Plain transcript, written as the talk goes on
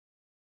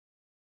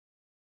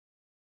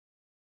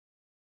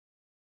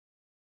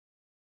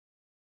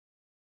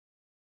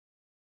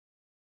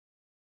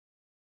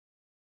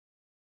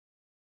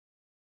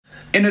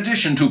In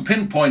addition to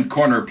pinpoint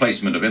corner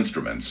placement of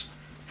instruments,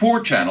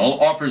 4-channel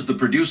offers the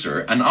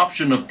producer an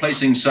option of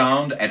placing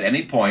sound at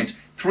any point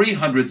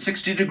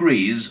 360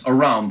 degrees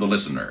around the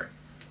listener.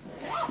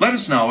 Let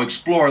us now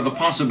explore the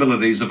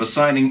possibilities of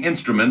assigning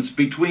instruments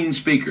between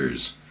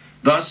speakers,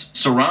 thus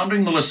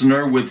surrounding the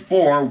listener with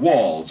 4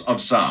 walls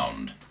of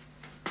sound.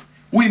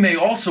 We may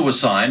also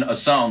assign a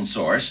sound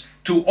source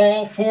to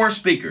all 4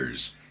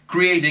 speakers,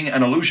 creating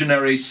an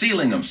illusionary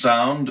ceiling of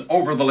sound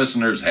over the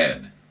listener's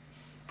head.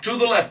 To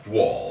the left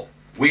wall,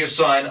 we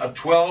assign a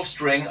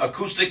 12-string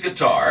acoustic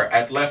guitar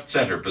at left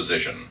center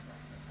position.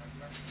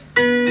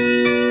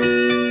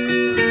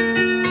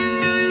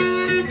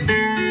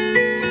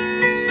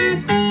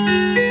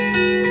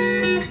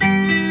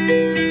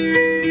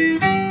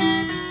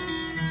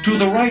 To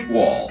the right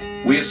wall,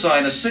 we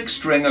assign a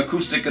 6-string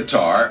acoustic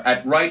guitar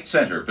at right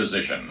center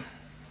position.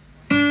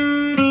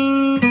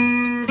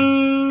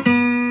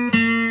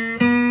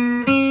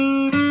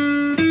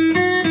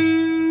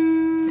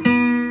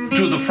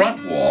 To the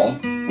front wall,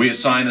 we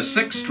assign a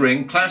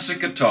 6-string classic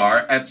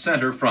guitar at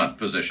center front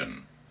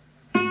position.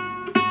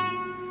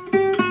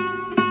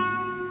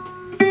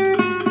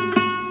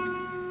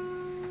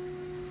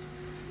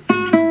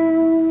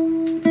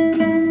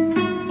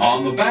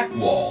 On the back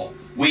wall,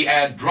 we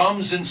add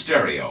drums in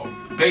stereo,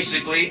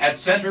 basically at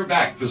center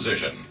back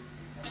position.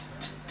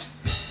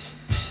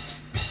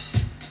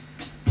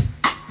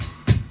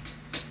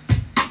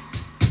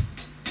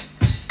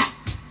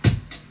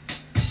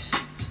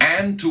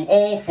 And to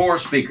all 4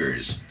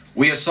 speakers,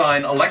 we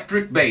assign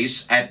electric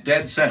bass at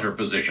dead center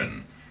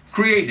position,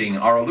 creating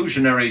our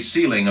illusionary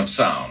ceiling of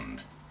sound.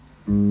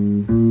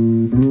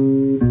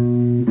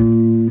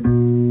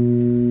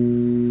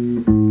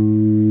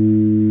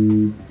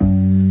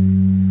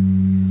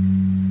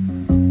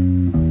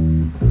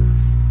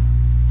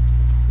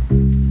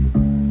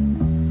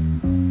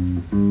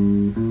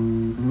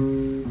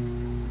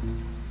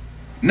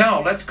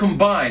 Now let's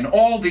combine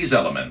all these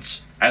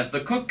elements as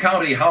the Cook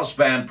County House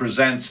Band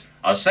presents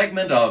a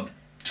segment of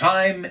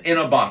Time in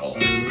a Bottle.